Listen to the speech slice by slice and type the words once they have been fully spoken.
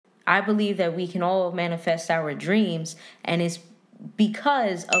I believe that we can all manifest our dreams, and it's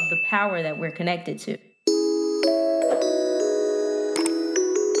because of the power that we're connected to.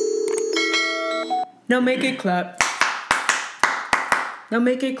 Now make it clap. Now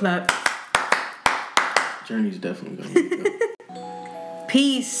make it clap. Journey's definitely going to be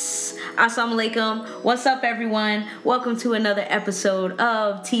Peace. Assalamu alaikum. What's up, everyone? Welcome to another episode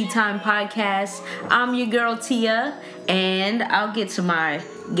of Tea Time Podcast. I'm your girl, Tia, and I'll get to my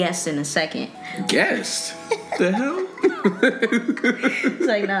guest in a second. Guest? The hell? It's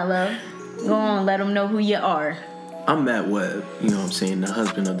like, nah, love. Go on, let them know who you are. I'm Matt Webb, you know what I'm saying, the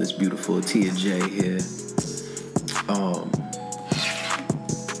husband of this beautiful Tia J here.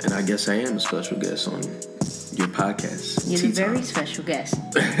 And I guess I am a special guest on your podcast. You're a very special guest.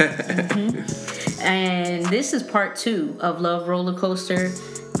 Mm-hmm. And this is part 2 of Love Rollercoaster,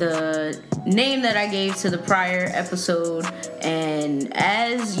 the name that I gave to the prior episode. And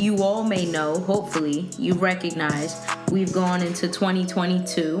as you all may know, hopefully you recognize, we've gone into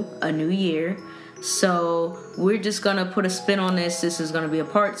 2022, a new year. So we're just going to put a spin on this. This is going to be a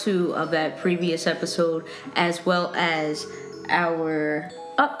part 2 of that previous episode, as well as our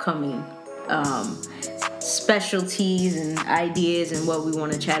upcoming specialties and ideas and what we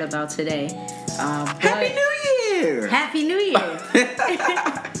want to chat about today. Happy New Year! Happy New Year!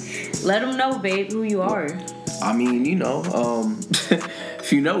 Let them know, babe, who you are. I mean, you know,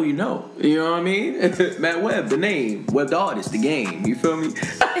 if you know, you know. You know what I mean? Matt Webb, the name. Webb the artist, the game. You feel me?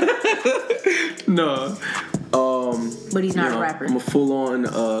 No. But he's not a rapper. I'm a full-on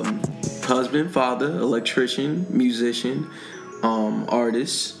husband, father, electrician, musician,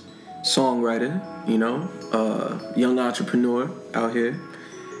 artist, songwriter, you know, young entrepreneur out here,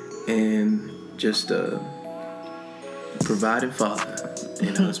 and just a providing father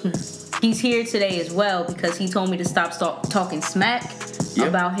and husband. He's here today as well because he told me to stop talking smack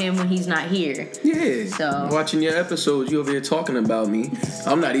about him when he's not here. Yeah. So watching your episodes, you over here talking about me.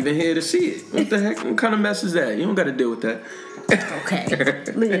 I'm not even here to see it. What the heck? What kind of mess is that? You don't got to deal with that. Okay.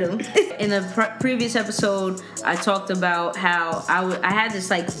 Little. In the previous episode, I talked about how I had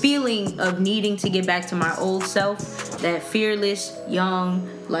this like feeling of needing to get back to my old self, that fearless, young,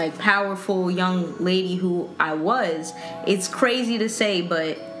 like powerful young lady who I was. It's crazy to say,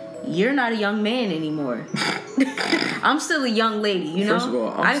 but you're not a young man anymore. I'm still a young lady, you know? First of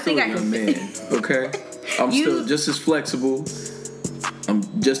all, I'm still a young man, okay? I'm still just as flexible. I'm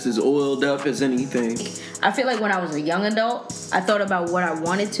just as oiled up as anything. I feel like when I was a young adult, I thought about what I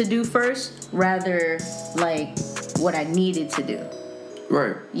wanted to do first, rather like what I needed to do.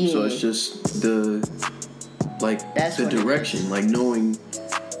 Right. Yeah. So it's just the direction, like knowing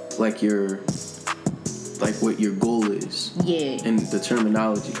like what your goal is. Yeah. And the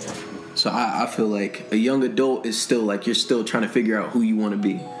terminology. So I feel like a young adult is still like you're still trying to figure out who you want to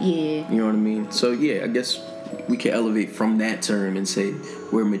be. Yeah. You know what I mean? So yeah, I guess we can elevate from that term and say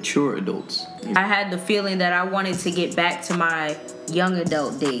we're mature adults. I had the feeling that I wanted to get back to my young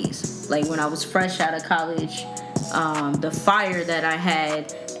adult days. Like when I was fresh out of college, the fire that I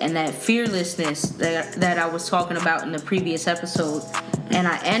had and that fearlessness that I was talking about in the previous episode. And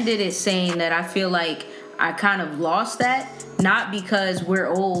I ended it saying that I feel like I kind of lost that, not because we're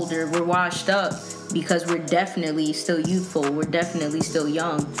old or we're washed up, because we're definitely still youthful, we're definitely still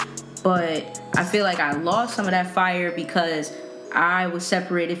young, but I feel like I lost some of that fire because I was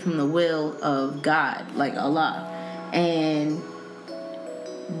separated from the will of God, like Allah. And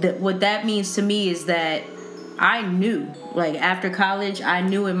what that means to me is that I knew, like after college, I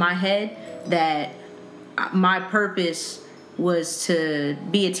knew in my head that my purpose was to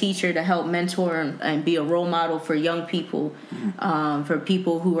be a teacher, to help mentor and be a role model for young people, for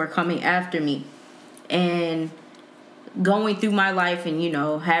people who are coming after me. And going through my life and, you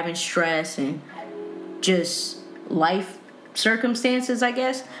know, having stress and just life circumstances, I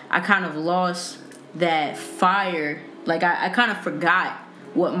guess, I kind of lost that fire. Like, I kind of forgot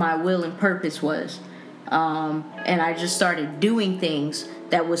what my will and purpose was. And I just started doing things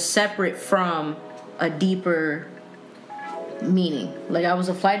that was separate from a deeper meaning. Like I was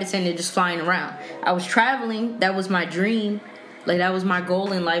a flight attendant just flying around. I was traveling. That was my dream. Like that was my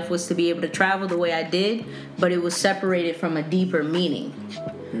goal in life, was to be able to travel the way I did, but it was separated from a deeper meaning.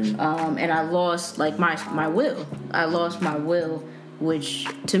 And I lost like my will. I lost my will, which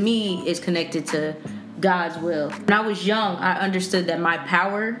to me is connected to God's will. When I was young, I understood that my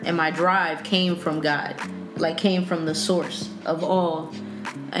power and my drive came from God, like came from the source of all.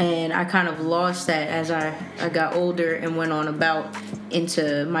 And I kind of lost that as I got older and went on about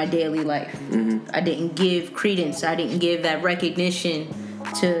into my daily life. I didn't give credence. I didn't give that recognition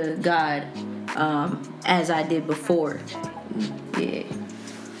to God as I did before. Yeah.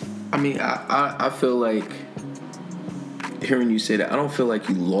 I mean, I feel like hearing you say that, I don't feel like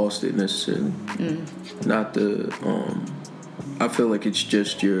you lost it necessarily. Not the I feel like it's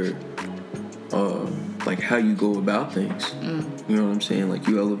just your like how you go about things. You know what I'm saying? Like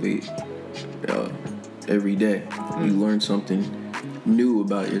you elevate every day. You learn something new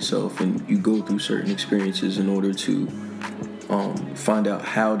about yourself, and you go through certain experiences in order to find out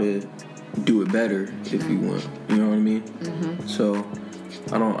how to do it better if you want. You know what I mean? So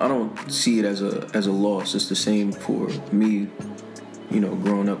I don't see it as a loss. It's the same for me, you know,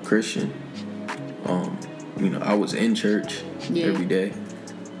 growing up Christian. You know, I was in church every day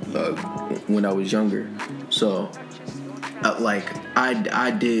when I was younger. So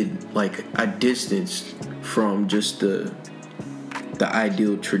I distanced from just the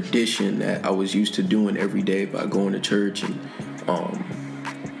ideal tradition that I was used to doing every day by going to church and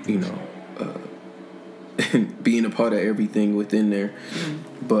you know, being a part of everything within there.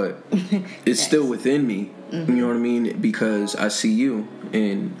 But it's still within me. You know what I mean? Because I see you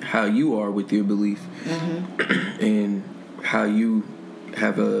and how you are with your belief, and how you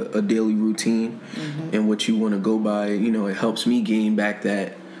have a daily routine and what you want to go by. You know, it helps me gain back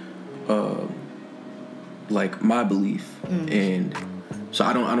that like my belief, and so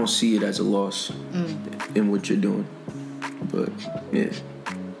I don't see it as a loss in what you're doing. But yeah.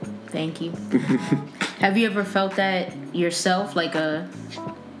 Thank you. Have you ever felt that yourself, like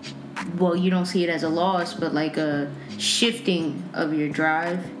well, you don't see it as a loss, but like a shifting of your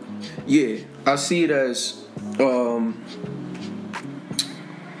drive? Yeah, I see it as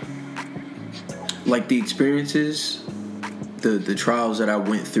like the experiences, the trials that I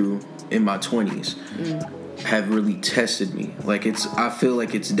went through in my 20s have really tested me. Like I feel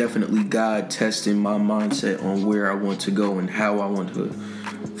like it's definitely God testing my mindset on where I want to go and how I want to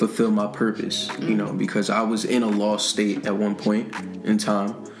fulfill my purpose, you know, because I was in a lost state at one point in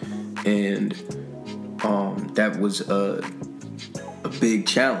time, and that was a big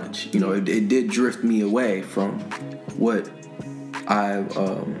challenge. You know, it did drift me away from what I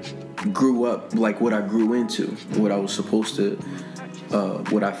grew up, like what I grew into, what I was supposed to,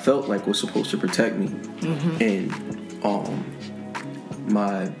 what I felt like was supposed to protect me, and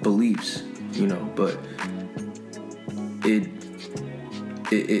my beliefs, you know. But it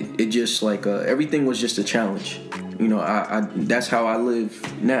just like everything was just a challenge, you know. I that's how I live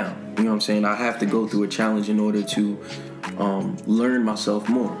now. You know what I'm saying? I have to go through a challenge in order to learn myself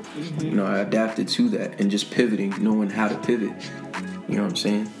more. You know, I adapted to that and just pivoting, knowing how to pivot. You know what I'm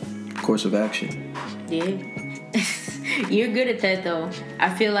saying? Course of action. Yeah. You're good at that though.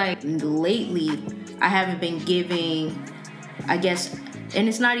 I feel like lately I haven't been giving, I guess, and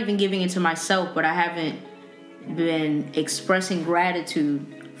it's not even giving it to myself, but I haven't been expressing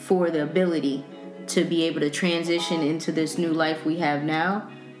gratitude for the ability to be able to transition into this new life we have now.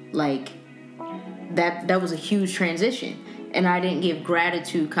 Like that was a huge transition, and I didn't give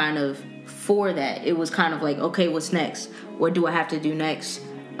gratitude kind of for that. It was kind of like, okay, what's next? What do I have to do next?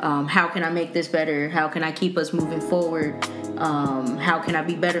 How can I make this better? How can I keep us moving forward? How can I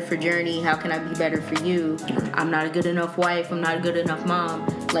be better for Journey? How can I be better for you? I'm not a good enough wife. I'm not a good enough mom.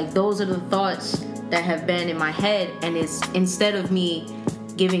 Like, those are the thoughts that have been in my head, and it's instead of me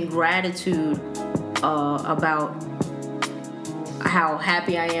giving gratitude about how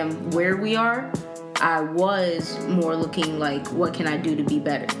happy I am where we are, I was more looking like, what can I do to be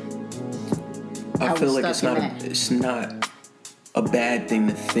better? I feel like it's not a bad thing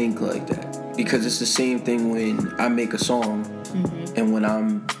to think like that, because it's the same thing when I make a song, and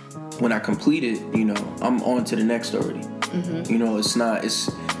when I complete it, you know, I'm on to the next already. You know, it's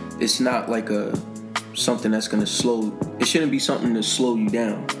not like something that's gonna slow. It shouldn't be something to slow you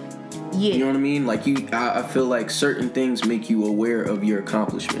down. Yeah. You know what I mean? Like I feel like certain things make you aware of your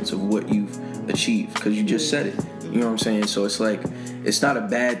accomplishments, of what you've achieved, because you just said it. You know what I'm saying? So it's like, it's not a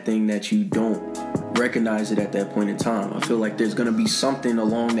bad thing that you don't recognize it at that point in time. I feel like there's gonna be something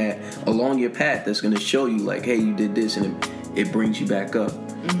along your path that's gonna show you, like, hey, you did this, and it brings you back up.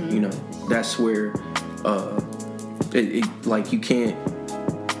 You know, that's where it like, you can't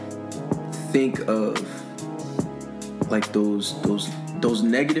think of like those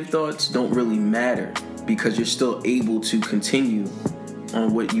negative thoughts don't really matter, because you're still able to continue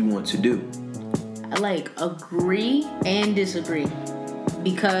on what you want to do. I like agree and disagree,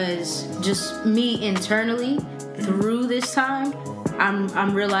 because just me internally through this time,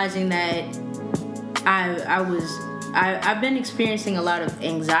 I'm realizing that I've been experiencing a lot of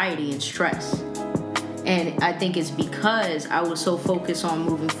anxiety and stress, and I think it's because I was so focused on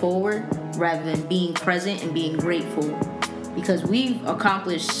moving forward rather than being present and being grateful because we've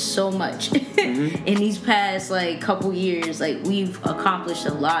accomplished so much in these past like couple years. Like we've accomplished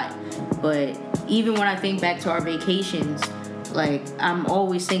a lot, but even when I think back to our vacations, like I'm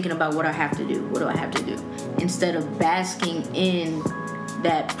always thinking about what I have to do. What do I have to do? Instead of basking in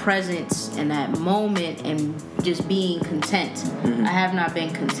that presence and that moment and just being content. I have not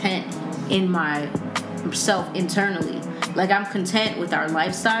been content in myself internally. Like I'm content with our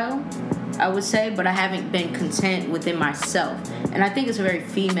lifestyle, I would say, but I haven't been content within myself. And I think it's a very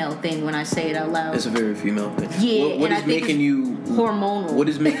female thing when I say it out loud. It's a very female thing. Yeah, what is making you hormonal? What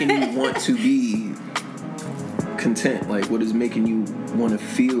is making you want to be content? Like, what is making you want to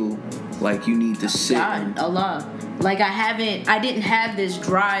feel like you need to sit? God, Allah. Like I didn't have this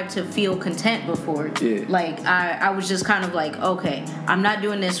drive to feel content before. Yeah. Like I was just kind of like, okay, I'm not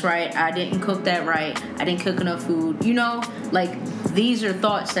doing this right. I didn't cook that right. I didn't cook enough food. You know, like these are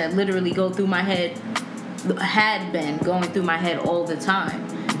thoughts that literally go through my head, had been going through my head all the time.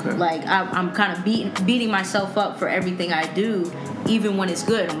 Okay. Like I'm kind of beating myself up for everything I do, even when it's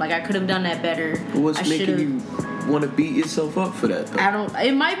good. I'm like, I could have done that better. What's making you want to beat yourself up for that, though?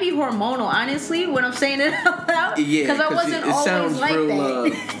 It might be hormonal, honestly, when I'm saying it out loud. Yeah, because I wasn't it always sounds like real,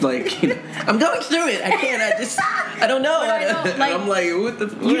 that. like, you know, I'm going through it. I can't. I don't know. Like, I'm like, what the?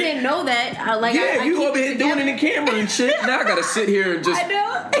 You didn't know that. I you over here doing it in camera and shit. Now I gotta sit here and just. I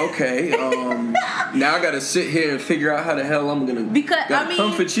know. Okay. Now I gotta sit here and figure out how the hell I'm gonna.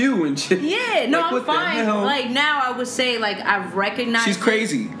 Comfort you and shit. Yeah. No, like, I'm fine. Like now, I would say like I've recognized. She's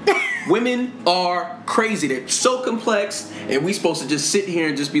crazy. Women are crazy. They're so complex, and we supposed to just sit here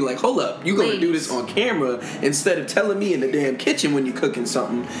and just be like, hold up, you gonna do this on camera instead of telling me in the damn kitchen when you're cooking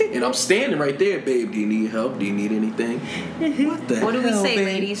something, and I'm standing right there, babe, do you need help? Do you need anything? What the hell, What do we say, babe?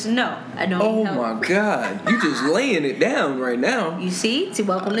 ladies? No, I don't Oh need help. my God, you just laying it down right now. You see?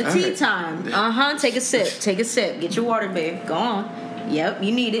 Welcome to tea time. Take a sip. Take a sip. Get your water, babe. Go on. Yep,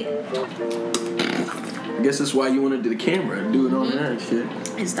 you need it. I guess that's why you want to do the camera and do it on there and shit.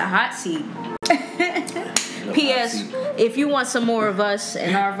 It's the hot seat. P.S. If you want some more of us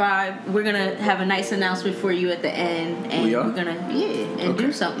and our vibe, we're gonna have a nice announcement for you at the end, and we're gonna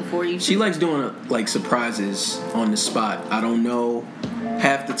do something for you. She likes doing like surprises on the spot. I don't know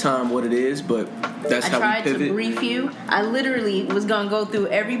half the time what it is, but that's how we pivot. I tried to brief you. I literally was gonna go through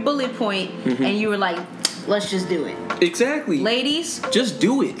every bullet point, and you were like, "Let's just do it." Exactly, ladies. Just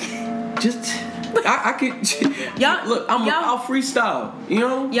do it. Just. I could. Y'all, look, I'll freestyle. You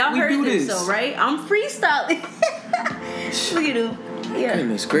know, y'all we heard do this, this. so right? I'm freestyling. Look at him. Yeah.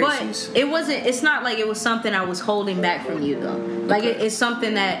 Goodness gracious. But it wasn't. It's not like it was something I was holding back from you, though. Like it's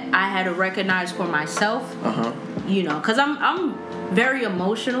something that I had to recognize for myself. You know, because I'm very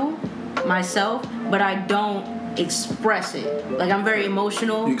emotional myself, but I don't express it. Like I'm very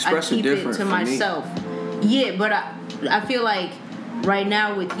emotional. You express I keep it different to myself. Yeah, but I feel like. Right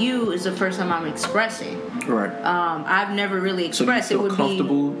now with you is the first time I'm expressing. Right. I've never really expressed. So do you feel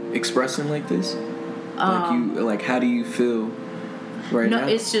comfortable expressing like this? Like how do you feel right now? No,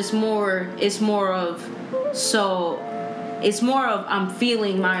 it's just more. It's more of I'm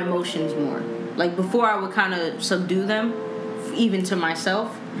feeling my emotions more. Like before, I would kind of subdue them, even to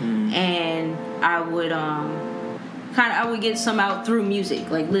myself, and I would I would get some out through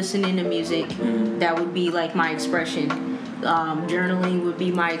music, like listening to music. That would be like my expression. Journaling would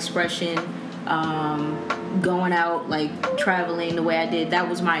be my expression. Going out, like traveling the way I did, that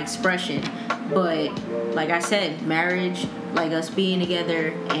was my expression. But like I said, marriage, like us being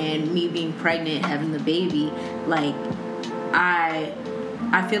together and me being pregnant, having the baby, like I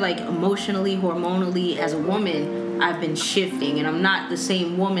feel like emotionally, hormonally, as a woman, I've been shifting, and I'm not the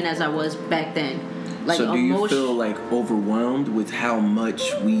same woman as I was back then. Like so do you feel like overwhelmed with how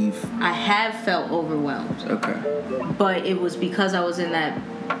much I have felt overwhelmed. Okay. But it was because I was in that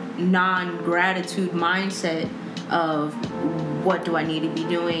non-gratitude mindset of what do I need to be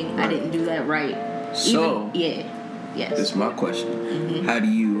doing? Right. I didn't do that right. So, yes. This is my question. How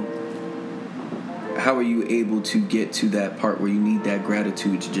are you able to get to that part where you need that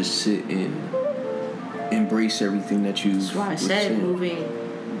gratitude to just sit and embrace everything that you That's why I said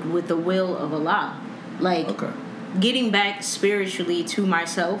moving with the will of Allah. Like getting back spiritually to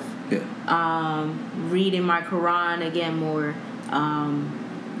myself. Yeah. Reading my Quran again more.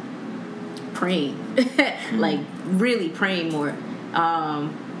 Praying. Like really praying more.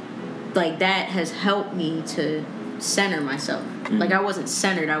 Like that has helped me to center myself. Like I wasn't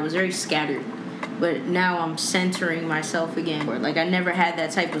centered. I was very scattered. But now I'm centering myself again. Like I never had that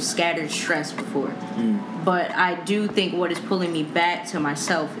type of scattered stress before. But I do think what is pulling me back to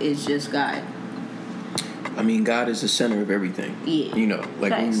myself is just God. I mean, God is the center of everything. Yeah. You know,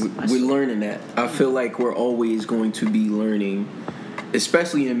 like we're learning that. I feel like we're always going to be learning,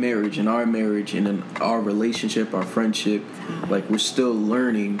 especially in marriage, in our marriage, and in our relationship, our friendship. Like, we're still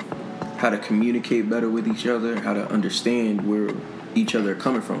learning how to communicate better with each other, how to understand where each other are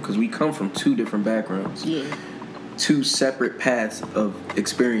coming from, because we come from two different backgrounds. Yeah. Two separate paths of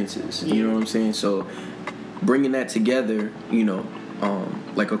experiences. You know what I'm saying? So bringing that together, you know,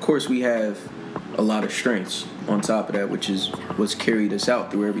 like, of course we have a lot of strengths on top of that, which is what's carried us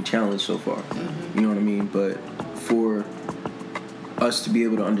out through every challenge so far. You know what I mean? But for us to be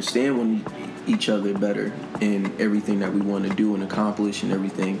able to understand each other better in everything that we want to do and accomplish and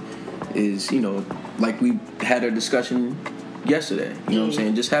everything is, you know, like we had a discussion yesterday. You know what I'm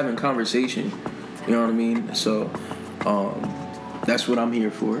saying? Just having conversation. You know what I mean? So that's what I'm here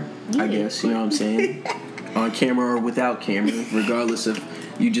for, I guess. You know what I'm saying? On camera or without camera, regardless of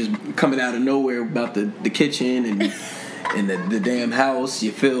you just coming out of nowhere about the kitchen and the damn house,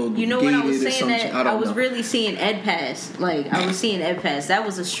 you feel. You know, when I was saying that, I was really seeing Ed Pass. Like, I was seeing Ed Pass. That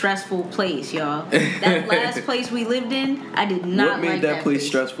was a stressful place, y'all. That last place we lived in, I did not like that. What made that place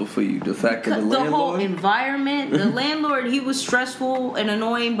stressful for you? The fact of the landlord? The whole environment. The landlord, he was stressful and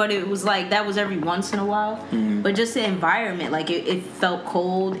annoying, but it was like, that was every once in a while. But just the environment, like, it felt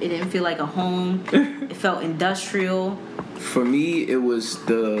cold. It didn't feel like a home. It felt industrial. For me, it was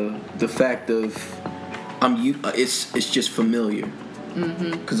the fact of it's just familiar,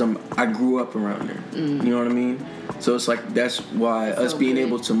 because I grew up around there. You know what I mean? So it's like, that's why us being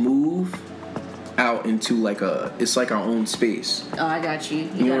able to move out into like it's like our own space. Oh, I got you.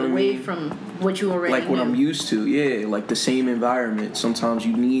 You got away from what you already like what knew. I'm used to. Yeah, like the same environment. Sometimes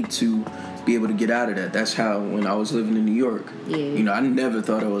you need to be able to get out of that. That's how when I was living in New York. Yeah. You know, I never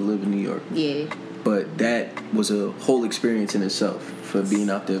thought I would live in New York. Yeah. But that was a whole experience in itself for being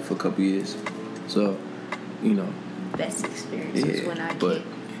out there for a couple years. So, you know. Best experience was when I but,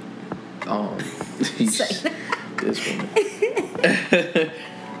 this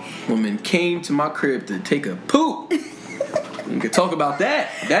woman came to my crib to take a poop. We could talk about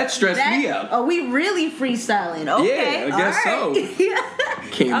that. That stressed me out. Oh, we really freestyling. Okay. Yeah, I guess so.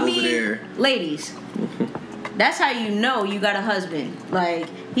 Came over there. Ladies, that's how you know you got a husband. Like,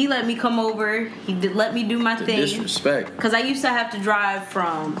 he let me come over. He did let me do my thing. Disrespect. Because I used to have to drive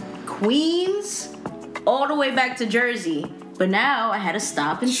from Queens all the way back to Jersey. But now I had to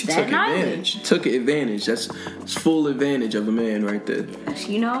stop in Staten Island. She took advantage. That's full advantage of a man right there.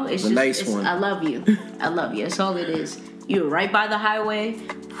 You know, it's a nice one. I love you. I love you. That's all it is. You were right by the highway.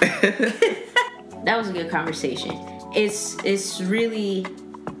 That was a good conversation. It's really,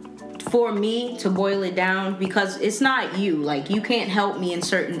 for me, to boil it down, because it's not you. Like, you can't help me in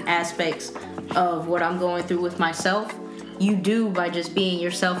certain aspects of what I'm going through with myself. You do by just being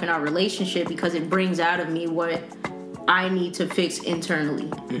yourself in our relationship, because it brings out of me what I need to fix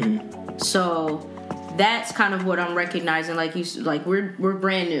internally. So that's kind of what I'm recognizing. Like, we're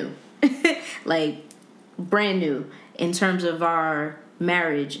brand new. Like, brand new in terms of our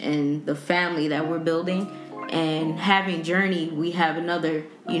marriage and the family that we're building. And having Journey, we have another,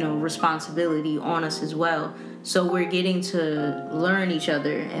 responsibility on us as well. So we're getting to learn each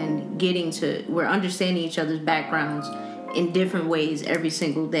other and we're understanding each other's backgrounds in different ways every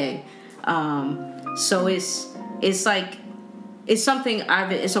single day. So it's like, it's something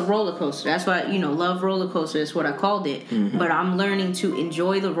it's a roller coaster. That's why, love roller coaster is what I called it. But I'm learning to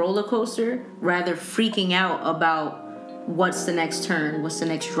enjoy the roller coaster rather freaking out about what's the next turn, what's the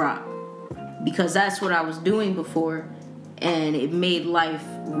next drop. Because that's what I was doing before, and it made life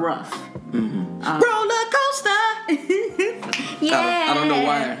rough. Roller coaster! Yeah! I don't know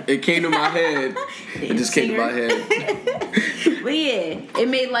why. It came to my head. It just came to my head. But yeah, it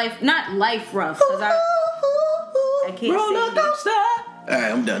made not life rough, because I can't roller coaster!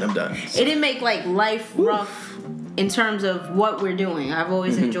 Alright, I'm done. It didn't make life rough in terms of what we're doing. I've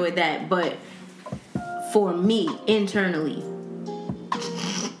always enjoyed that, but for me, internally,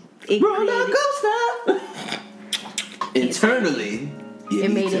 roller coaster! Internally, you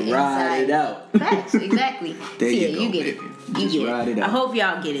need to ride it out. Facts, exactly. There you go, you get baby. it. Just ride it out. I hope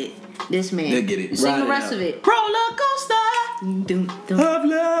y'all get it. This man. They'll get it. Sing ride the rest it of it. Roller coaster. Doom, doom. Of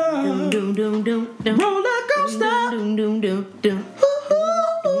love. Doom, doom, doom, doom. Roller coaster. Doom, doom, doom, doom.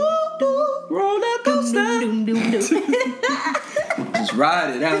 Roller coaster. Doom, doom, doom, doom. Just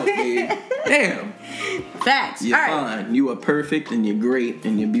ride it out, babe. Damn. Facts. You're all fine. Right. You are perfect, and you're great,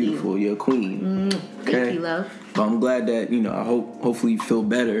 and you're beautiful. You're a queen. Thank you, love. But I'm glad that, I hopefully you feel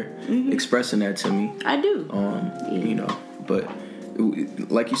better expressing that to me. I do. But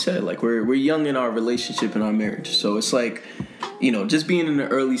like you said, like we're young in our relationship and our marriage, so it's like, just being in the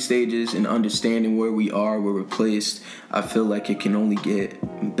early stages and understanding where we are, where we're placed. I feel like it can only get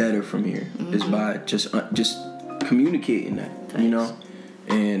better from here is by just communicating that,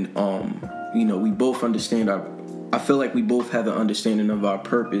 and we both understand I feel like we both have an understanding of our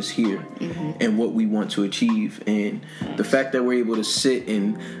purpose here and what we want to achieve, and the fact that we're able to sit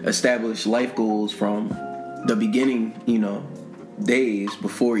and establish life goals from the beginning, days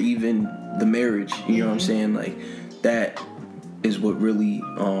before even the marriage, you know what I'm saying? Like, that is what really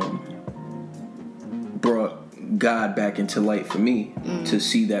brought God back into light for me to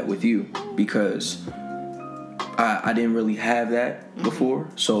see that with you, because I didn't really have that before.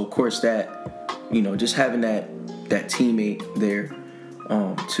 So of course that, just having that teammate there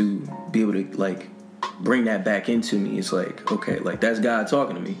to be able to like bring that back into me, it's like, okay, like that's God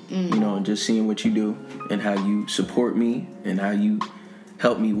talking to me, and just seeing what you do and how you support me and how you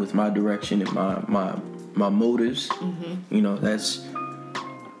help me with my direction and my motives. That's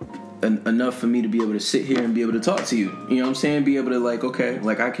enough for me to be able to sit here and be able to talk to you. You know what I'm saying? Be able to like, okay,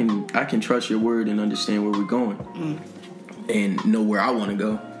 like I can trust your word and understand where we're going and know where I want to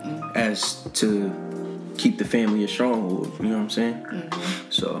go as to keep the family a stronghold. You know what I'm saying?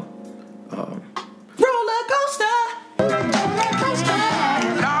 So, roller coaster. Put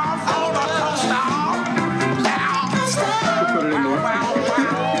it in there.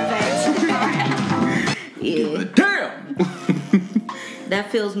 Yeah. Damn. That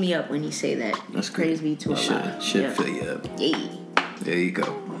fills me up when you say that. That's praise be to Allah. Should fill you up. Yeah. There you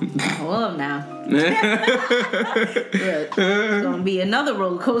go. Well, now. Look, it's gonna be another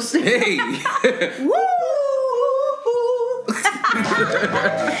roller coaster. Hey. Woo!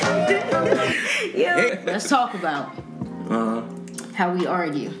 Yeah. Let's talk about how we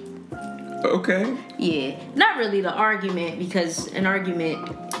argue. Okay. Yeah, not really the argument, because an argument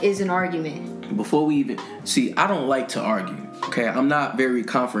is an argument. Before we even see, I don't like to argue. Okay, I'm not very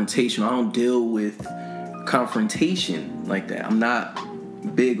confrontational. I don't deal with confrontation like that. I'm not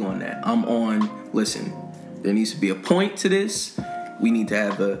big on that. I'm on, listen, there needs to be a point to this. We need to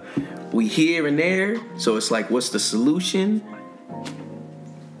have we here and there. So it's like, what's the solution?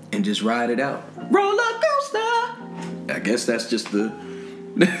 And just ride it out. Roller coaster. I guess that's just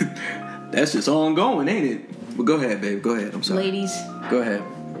that's just ongoing, ain't it? But go ahead, babe. Go ahead. I'm sorry. Ladies. Go ahead.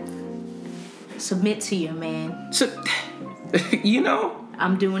 Submit to your man. So,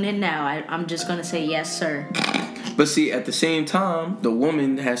 I'm doing it now. I'm just going to say yes, sir. But see, at the same time, the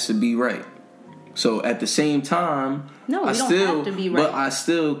woman has to be right. So at the same time, no, I don't still have to be right. But I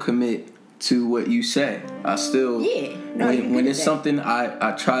still commit to what you say. I still when it's something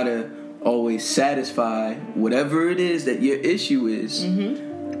I try to always satisfy whatever it is that your issue is.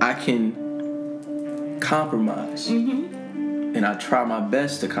 I can compromise. And I try my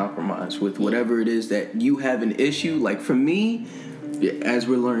best to compromise with whatever it is that you have an issue. Like for me, as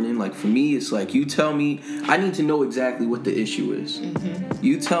we're learning, like for me, it's like you tell me, I need to know exactly what the issue is.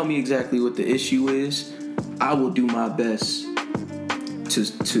 You tell me exactly what the issue is, I will do my best to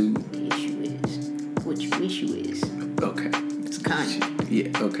The issue is what your issue is. Okay. It's Kanye.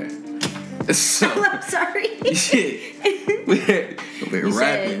 Yeah, okay. So I'm sorry. We're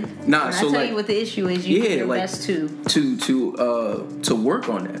rapping. When I tell you what the issue is, you do your best to work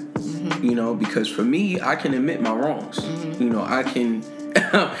on that. Because for me, I can admit my wrongs. I can.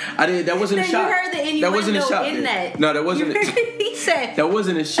 I did. That wasn't a shot. You heard the innuendo that wasn't a shot. in that. No, that wasn't. He said that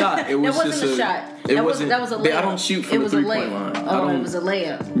wasn't a shot. It was that wasn't just a shot. It wasn't. That was a layup. I don't shoot from the 3-point line. Oh, it was a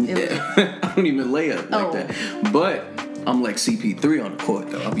layup. I don't even lay up like that. But I'm like CP3 on the court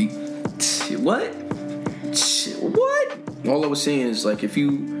though. I'll be what? All I was saying is like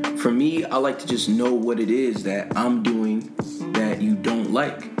for me, I like to just know what it is that I'm doing that you don't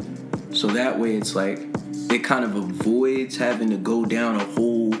like. So that way it's like it kind of avoids having to go down a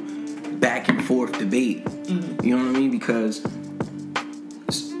whole back and forth debate. You know what I mean? Because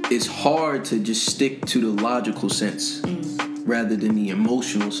it's hard to just stick to the logical sense rather than the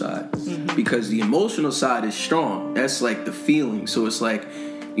emotional side. Because the emotional side is strong. That's like the feeling. So it's like,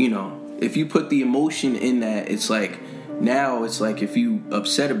 if you put the emotion in that, it's like now it's like if you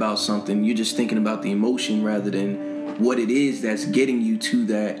upset about something, you're just thinking about the emotion rather than what it is that's getting you to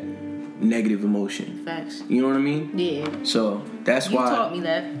that negative emotion. Facts. You know what I mean? Yeah. So that's why you taught me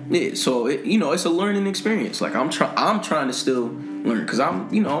that. Yeah. So it's a learning experience. Like I'm trying to still learn because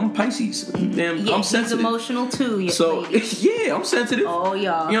I'm Pisces. Damn, I'm sensitive. He's emotional too. So yeah, I'm sensitive. Oh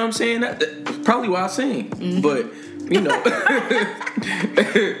y'all. You know what I'm saying? That's probably why I sing. But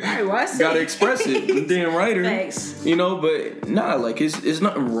gotta express it. Damn writer. Thanks. But nah, like it's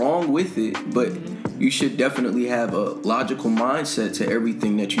nothing wrong with it. But you should definitely have a logical mindset to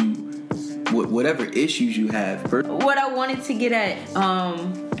everything that you, whatever issues you have. What I wanted to get at,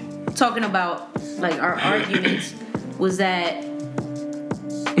 talking about like our arguments, was that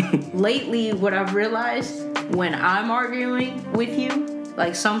lately what I've realized when I'm arguing with you,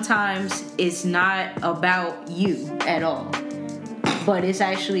 like sometimes it's not about you at all, but it's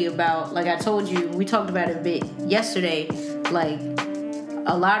actually about, like I told you, we talked about it a bit yesterday, like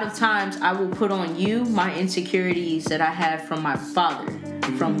a lot of times I will put on you my insecurities that I have from my father,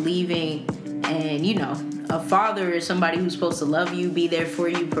 from leaving. And you know, a father is somebody who's supposed to love you, be there for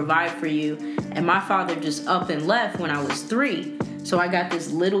you, provide for you. And my father just up and left when I was 3. So I got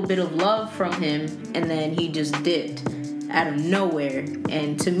this little bit of love from him, and then he just dipped out of nowhere.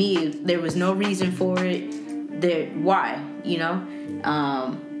 And to me, there was no reason for it. Why? You know?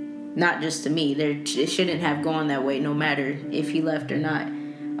 Not just to me. It shouldn't have gone that way, no matter if he left or not.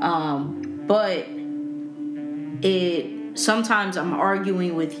 But sometimes I'm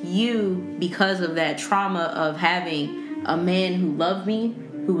arguing with you because of that trauma of having a man who loved me,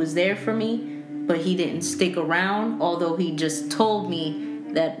 who was there for me, but he didn't stick around, although he just told me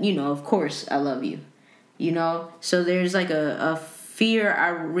that, you know, of course I love you, you know? So there's like a fear I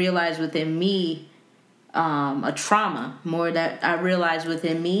realize within me, a trauma more that I realize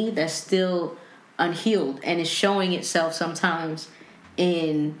within me that's still unhealed, and is showing itself sometimes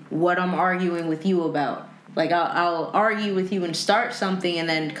in what I'm arguing with you about. Like I'll argue with you and start something, and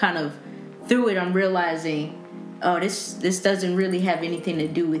then kind of through it I'm realizing, oh, this doesn't really have anything to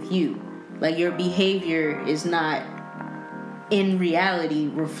do with you. Like your behavior is not in reality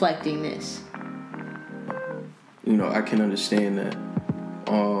reflecting this. You know, I can understand that.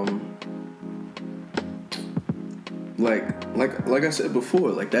 Like I said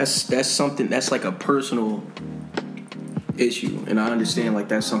before, like that's something that's like a personal issue, and I understand like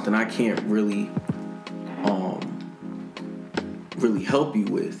that's something I can't really help you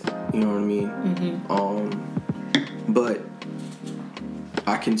with, you know what I mean? But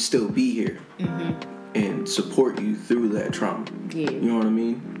I can still be here and support you through that trauma. You know what I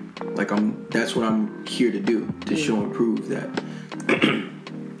mean? Like that's what I'm here to do, to show and prove that,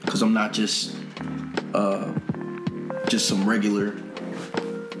 because I'm not just some regular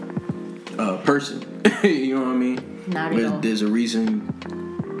person. You know what I mean? Not at all. There's a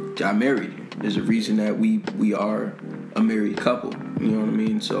reason I married you. There's a reason that we are a married couple. You know what I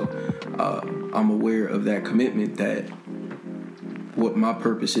mean? So I'm aware of that commitment, that what my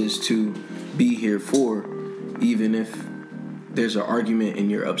purpose is to be here for, even if there's an argument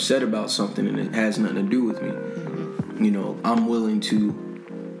and you're upset about something and it has nothing to do with me. You know, I'm willing to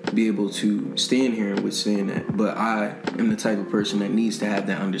be able to stand here and withstand that, but I am the type of person that needs to have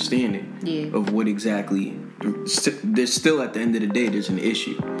that understanding of what exactly. There's still, at the end of the day, there's an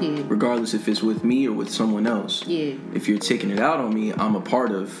issue, regardless if it's with me or with someone else. If you're taking it out on me, I'm a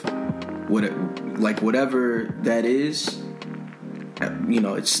part of whatever that is. You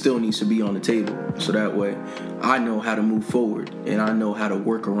know, it still needs to be on the table, so that way I know how to move forward, and I know how to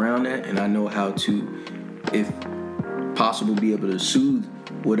work around that, and I know how to, if possible, be able to soothe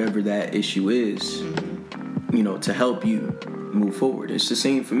whatever that issue is, you know, to help you move forward. It's the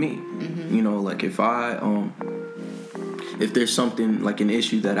same for me. You know, like if there's something like an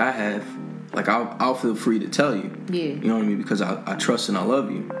issue that I have, like I'll feel free to tell you. You know what I mean? Because I trust and I love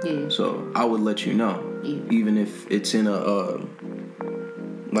you. So I would let you know, even if it's in a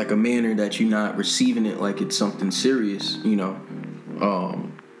manner that you're not receiving it like it's something serious. You know,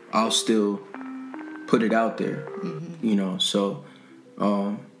 I'll still put it out there. You know, so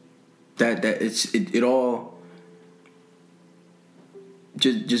that it all.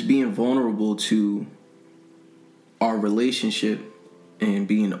 Just being vulnerable to our relationship and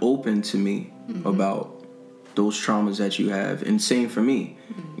being open to me about those traumas that you have, and same for me.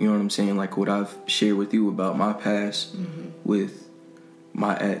 You know what I'm saying? Like what I've shared with you about my past with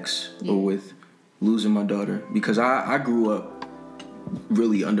my ex or with losing my daughter, because I grew up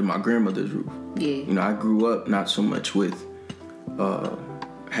really under my grandmother's roof. You know, I grew up not so much with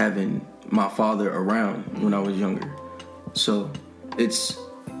having my father around when I was younger. So it's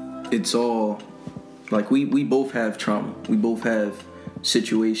all like we both have trauma. We both have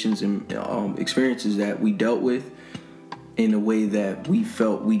situations and experiences that we dealt with in a way that we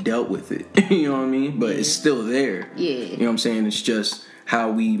felt we dealt with it. You know what I mean? But it's still there. You know what I'm saying? It's just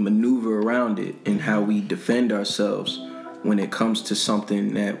how we maneuver around it and how we defend ourselves when it comes to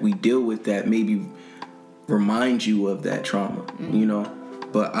something that we deal with that maybe reminds you of that trauma. You know?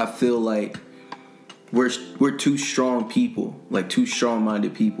 But I feel like we're two strong people, like two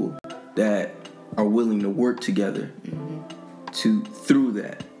strong-minded people that are willing to work together through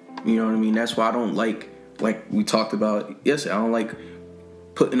that. You know what I mean? That's why I don't like we talked about yesterday, I don't like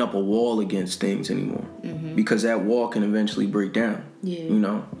putting up a wall against things anymore. Because that wall can eventually break down. Yeah. You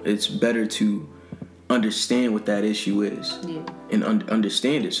know, it's better to understand what that issue is. Yeah. And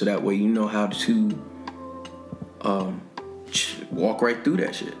understand it so that way you know how to walk right through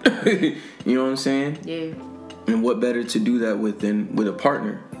that shit. You know what I'm saying? Yeah. And what better to do that with than with a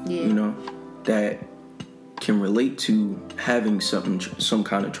partner, you know, that can relate to having some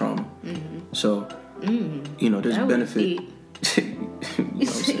kind of trauma. So, you know, there's benefit. You know what I'm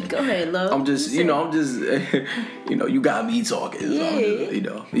saying? Go ahead, love. I'm just, you know, you got me talking. So Yeah. I'm just, you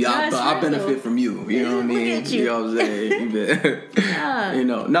know, I benefit from you. You know what I mean? You know what I'm saying? You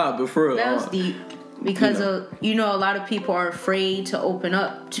know, but for real. That was deep. Because a lot of people are afraid to open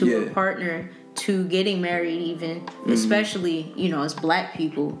up to a partner, to getting married even, especially, you know, as black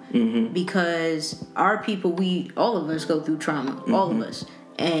people, because our people, all of us go through trauma, all of us,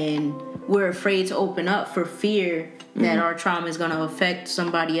 and we're afraid to open up for fear that our trauma is going to affect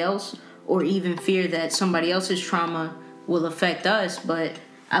somebody else, or even fear that somebody else's trauma will affect us. But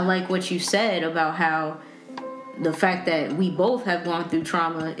I like what you said about how the fact that we both have gone through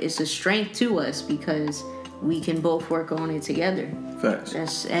trauma is a strength to us because we can both work on it together. Facts.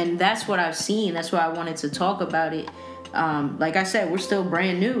 That's what I've seen. That's why I wanted to talk about it. Like I said, we're still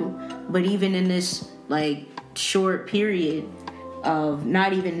brand new, but even in this like short period of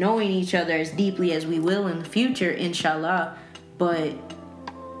not even knowing each other as deeply as we will in the future, inshallah, but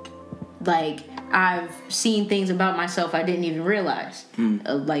like I've seen things about myself I didn't even realize,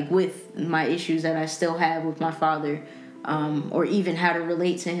 like with my issues that I still have with my father, or even how to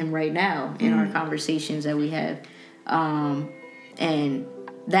relate to him right now in our conversations that we have. And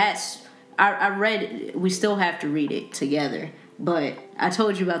that's, I read it. We still have to read it together, but I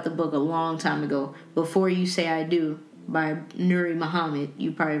told you about the book a long time ago, Before You Say I Do by Nuri Muhammad.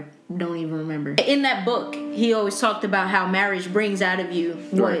 You probably don't even remember. In that book, he always talked about how marriage brings out of you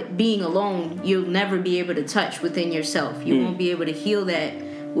what being alone you'll never be able to touch within yourself. You won't be able to heal that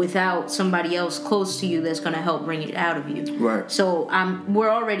without somebody else close to you that's going to help bring it out of you. Right. So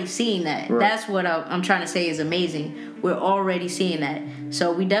we're already seeing that. Right. That's what I'm trying to say is amazing. We're already seeing that.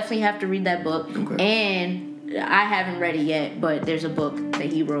 So we definitely have to read that book. Okay. And I haven't read it yet, but there's a book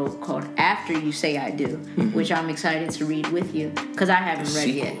that he wrote called After You Say I Do, which I'm excited to read with you because I haven't read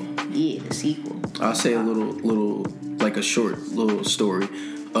it yet. Yeah, the sequel. I'll say a little, like a short little story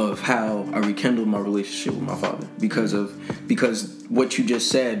of how I rekindled my relationship with my father because what you just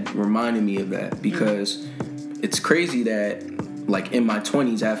said reminded me of that, because it's crazy that like in my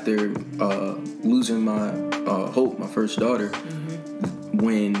 20s after losing my Hope, my first daughter,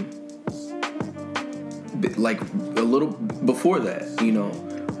 when like a little before that, you know,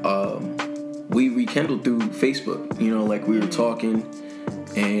 we rekindled through Facebook, you know, like we were talking,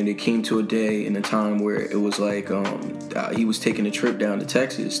 and it came to a day and a time where it was like he was taking a trip down to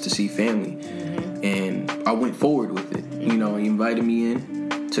Texas to see family, and I went forward with it. You know, he invited me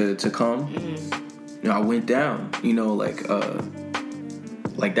in to come. You know, I went down. You know, like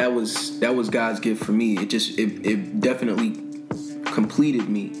that was God's gift for me. It definitely completed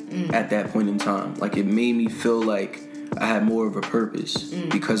me at that point in time. Like it made me feel like I had more of a purpose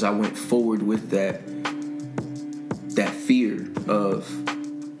because I went forward with that fear of,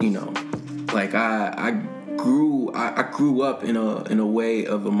 you know, like I grew up in a way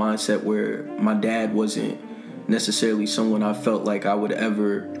of a mindset where my dad wasn't necessarily someone I felt like I would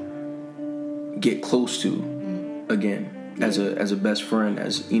ever get close to again as a best friend,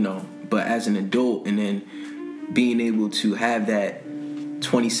 as you know, but as an adult, and then being able to have that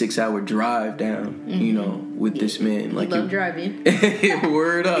 26-hour drive down, you know, with this man. Like, love driving.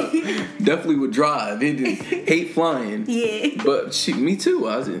 Word up. Definitely would drive. Hate flying. Yeah. But me too.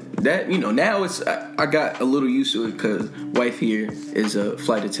 I was that, you know, now I got a little used to it because wife here is a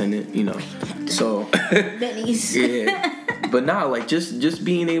flight attendant, you know. So Benny's. Yeah. But nah, like just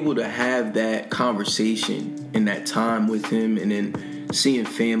being able to have that conversation and that time with him, and then seeing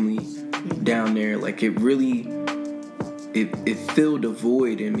family down there, like it really it filled a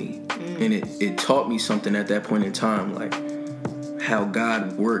void in me, and it taught me something at that point in time, like how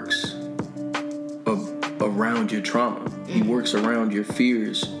God works around your trauma. He works around your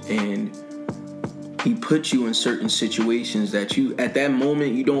fears, and he puts you in certain situations that you at that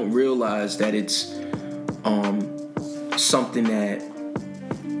moment you don't realize that it's something that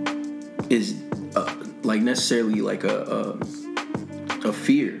is like necessarily like a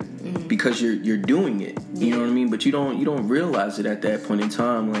fear, because you're doing it, you know what I mean, but you don't realize it at that point in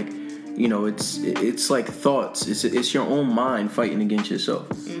time. Like, you know, it's like thoughts, it's your own mind fighting against yourself,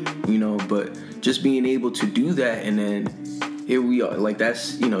 you know. But just being able to do that and then here we are. Like,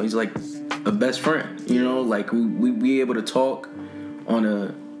 that's, you know, he's like a best friend, you know, like we able to talk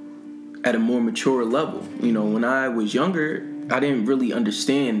at a more mature level. You know, when I was younger, I didn't really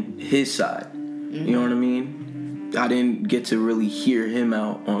understand his side. You know what I mean? I didn't get to really hear him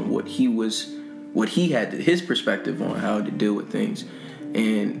out on what he had, his perspective on how to deal with things.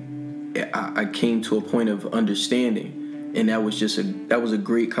 And I came to a point of understanding, and that was a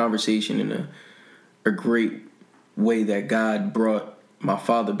great conversation and a great way that God brought my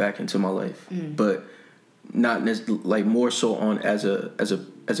father back into my life. But not like more so on as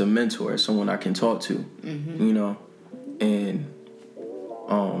a mentor, as someone I can talk to. You know, and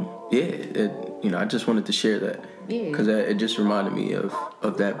you know, I just wanted to share that because it just reminded me of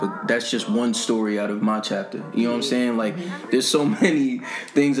that. But that's just one story out of my chapter. You know what I'm saying? Like, there's so many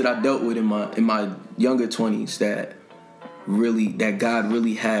things that I dealt with in my younger 20s that God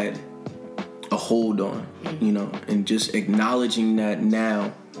really had a hold on. You know, and just acknowledging that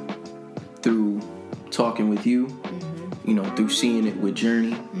now through talking with you. You know, through seeing it with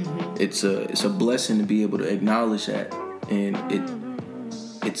Journey, it's a blessing to be able to acknowledge that, and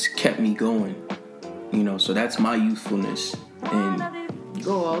it's kept me going. You know, so that's my youthfulness, and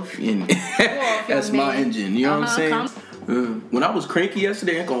go off. And that's my engine. You know what I'm saying? When I was cranky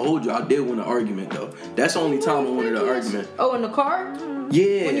yesterday, I ain't gonna hold you. I did win an argument though. That's the only time I wanted an argument. Oh, in the car?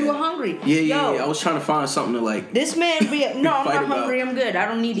 Yeah. When you were hungry? Yeah. I was trying to find something to like. This man no, I'm not hungry. I'm good. I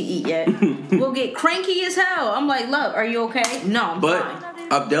don't need to eat yet. We'll get cranky as hell. I'm like, love, are you okay? No, I'm fine.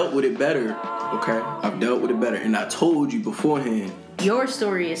 But I've dealt with it better. Okay, I've dealt with it better, and I told you beforehand. Your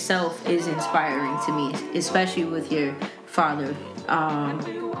story itself is inspiring to me, especially with your father,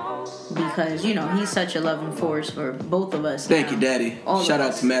 because, you know, he's such a loving force for both of us. Thank you, Daddy. Shout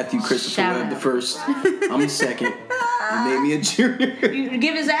out to Matthew Christopher Webb the first. I'm the second. He made me a junior. You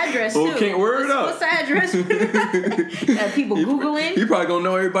give his address, too. Okay, word up. What's the address? Got people Googling. He probably gonna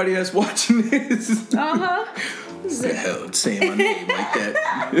know everybody that's watching this. What the hell saying my name like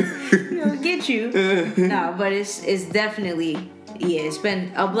that? He'll get you. No, but it's definitely... Yeah, it's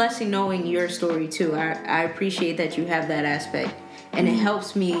been a blessing knowing your story, too. I appreciate that you have that aspect. And it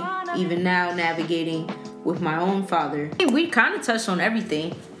helps me even now navigating with my own father. We kind of touched on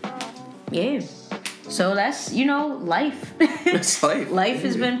everything. Yeah. So that's, you know, life. It's life. Life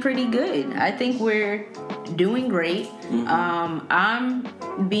has been pretty good. I think we're doing great. I'm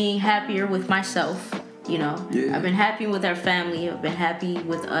being happier with myself, you know. Yeah. I've been happy with our family. I've been happy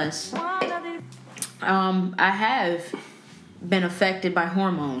with us. I have been affected by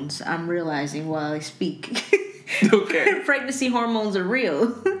hormones, I'm realizing while I speak. Okay. Pregnancy hormones are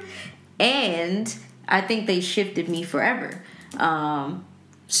real. And I think they shifted me forever.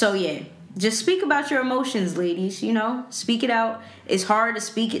 So yeah, just speak about your emotions, ladies, you know, speak it out. It's hard to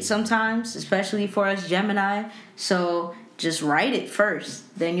speak it sometimes, especially for us Gemini. So just write it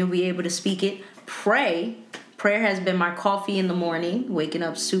first, then you'll be able to speak it. Pray. Prayer has been my coffee in the morning, waking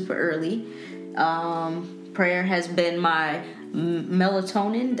up super early. Prayer has been my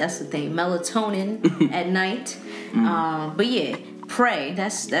melatonin. That's the thing, melatonin at night. But yeah, pray.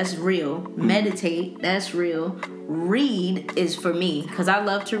 That's real. Meditate. That's real. Read is for me because I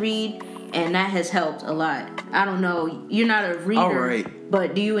love to read, and that has helped a lot. I don't know. You're not a reader, all right,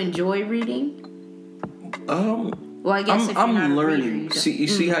 but do you enjoy reading? Well, I guess I'm learning.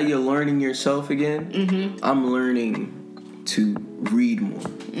 See how you're learning yourself again? I'm learning to read more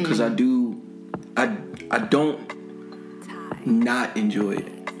because I don't not enjoy it.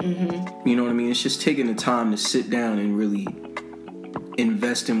 You know what I mean? It's just taking the time to sit down and really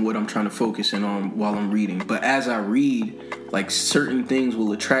invest in what I'm trying to focus in on while I'm reading. But as I read, like, certain things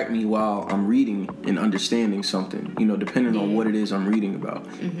will attract me while I'm reading and understanding something, you know, depending on what it is I'm reading about.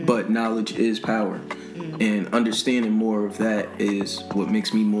 But knowledge is power. And understanding more of that is what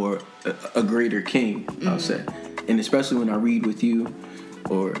makes me more a greater king, I'll say. And especially when I read with you,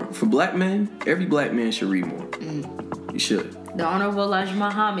 or for black men, every black man should read more. You should. The Honorable Elijah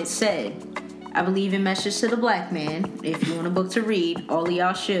Muhammad said, I believe in message to the black man. If you want a book to read, all of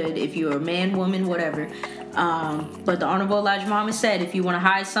y'all should. If you're a man, woman, whatever. But the Honorable Elijah Muhammad said, if you want to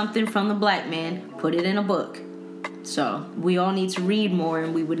hide something from the black man, put it in a book. So we all need to read more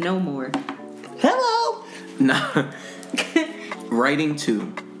and we would know more. Hello! Nah. Writing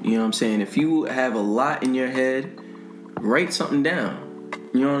too. You know what I'm saying? If you have a lot in your head, write something down.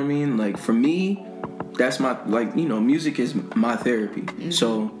 You know what I mean? Like, for me, that's my, like, you know, music is my therapy.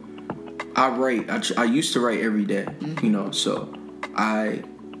 So I write. I used to write every day, you know, so I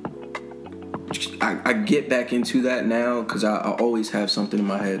get back into that now because I always have something in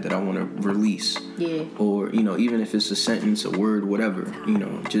my head that I want to release. Yeah. Or, you know, even if it's a sentence, a word, whatever, you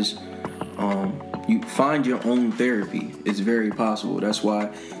know, just You find your own therapy. It's very possible. That's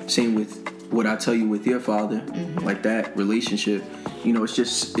why, same with what I tell you with your father, like that relationship, you know, it's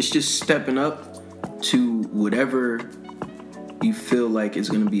just stepping up to whatever you feel like is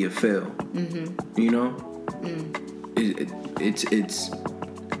going to be a fail. You know, it's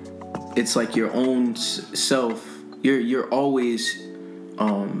like your own self. You're always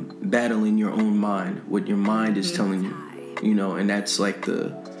battling your own mind, what your mind is telling you, you know, and that's like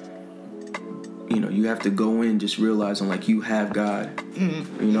you know, you have to go in just realizing like you have God, you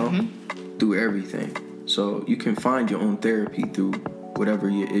know, through everything. So you can find your own therapy through whatever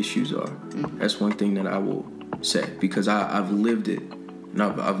your issues are. That's one thing that I will say, because I've lived it. And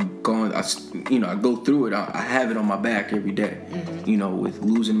I've gone, you know, I go through it. I have it on my back every day, you know, with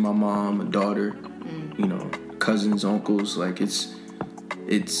losing my mom, a daughter, you know, cousins, uncles. Like it's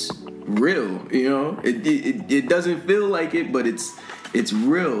real, you know. It doesn't feel like it, but it's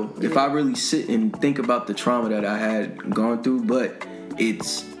real. If I really sit and think about the trauma that I had gone through, but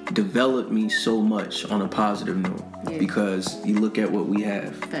it's developed me so much on a positive note, because you look at what we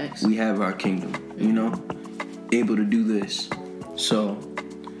have. Facts. We have our kingdom, you know, able to do this. So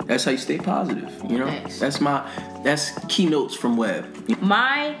that's how you stay positive, you know. Facts. That's keynotes from Webb.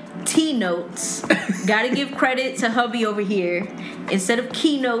 My T-notes, gotta give credit to hubby over here. Instead of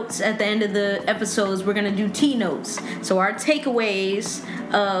keynotes at the end of the episodes, we're gonna do T-notes. So our takeaways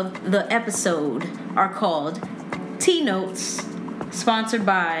of the episode are called T-notes, sponsored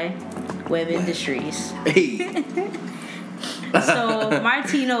by Webb Industries. Hey. So my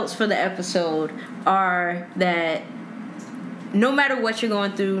T-notes for the episode are that no matter what you're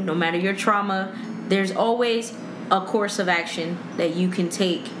going through, no matter your trauma, there's always a course of action that you can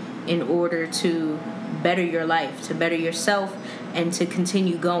take in order to better your life, to better yourself, and to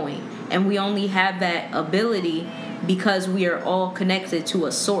continue going. And we only have that ability because we are all connected to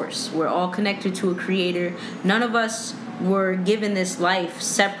a source. We're all connected to a creator. None of us were given this life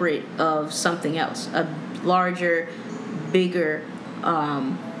separate of something else, a larger, bigger,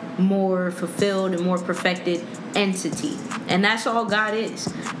 more fulfilled and more perfected entity. And that's all God is.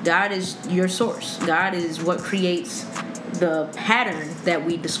 God is your source. God is what creates the pattern that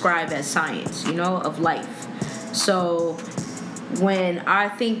we describe as science, you know, of life. So when I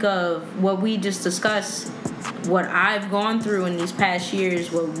think of what we just discussed, what I've gone through in these past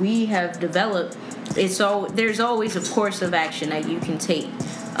years, what we have developed, there's always a course of action that you can take.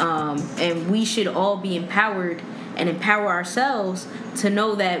 And we should all be empowered and empower ourselves to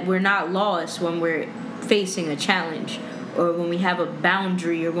know that we're not lost when we're facing a challenge, or when we have a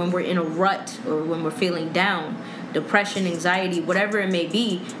boundary, or when we're in a rut, or when we're feeling down, depression, anxiety, whatever it may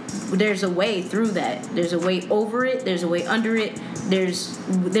be. There's a way through that. There's a way over it. There's a way under it.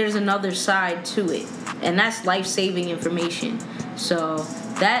 There's another side to it, and that's life-saving information. So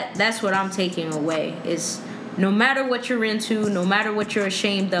that's what I'm taking away, is no matter what you're into, no matter what you're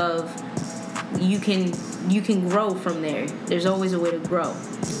ashamed of, you can grow from there. There's always a way to grow.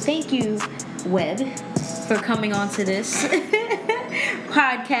 Thank you, Webb, for coming on to this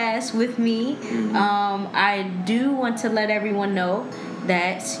podcast with me. I do want to let everyone know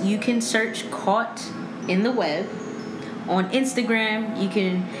that you can search Caught in the Web on Instagram. You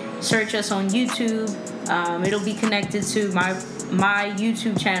can search us on YouTube. It'll be connected to my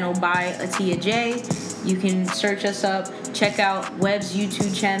YouTube channel by Atia J. You can search us up. Check out Webb's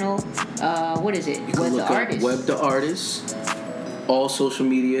YouTube channel. What is it? You can look up Webb the Artist. All social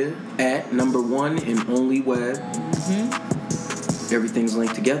media at #1 and only Webb. Everything's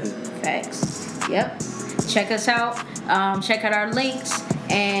linked together. Facts. Yep. Check us out. Check out our links.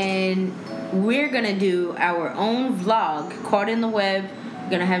 And we're going to do our own vlog, Caught in the Web. We're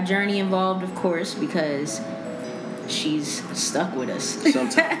going to have Journey involved, of course, because she's stuck with us.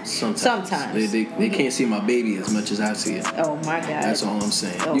 Sometimes. They can't see my baby as much as I see it. Oh my God. That's all I'm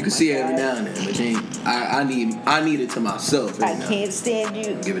saying. You can see it every now and then, but I need it to myself. I can't stand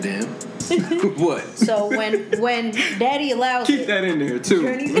you. Give a damn. What? So when Daddy allows keep that in there too.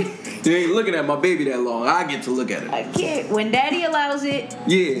 Journey. You ain't looking at my baby that long. I get to look at it. I can't. When Daddy allows it,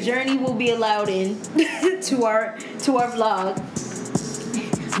 Journey will be allowed in to our vlog.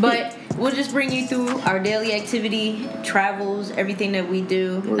 But we'll just bring you through our daily activity, travels, everything that we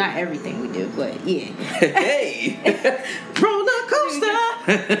do. Not everything we do, but yeah. Hey! Roller coaster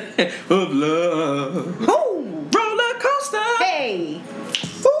of love. Ooh. Roller coaster. Hey!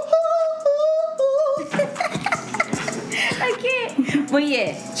 I can't. But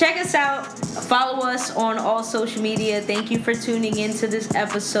yeah, check us out. Follow us on all social media. Thank you for tuning into this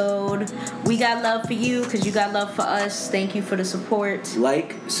episode. We got love for you because you got love for us. Thank you for the support.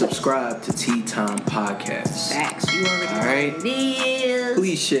 Like, subscribe to Tea Time Podcast. Facts. You already know all right? what it is.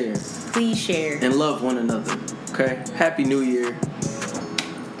 Please share. Please share. And love one another. Okay? Happy New Year.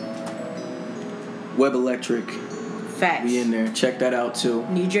 Web Electric. Facts. We in there. Check that out too.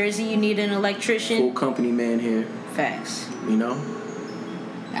 New Jersey, you need an electrician. Full company man here. Facts. You know?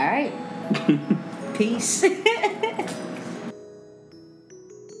 All right. Peace.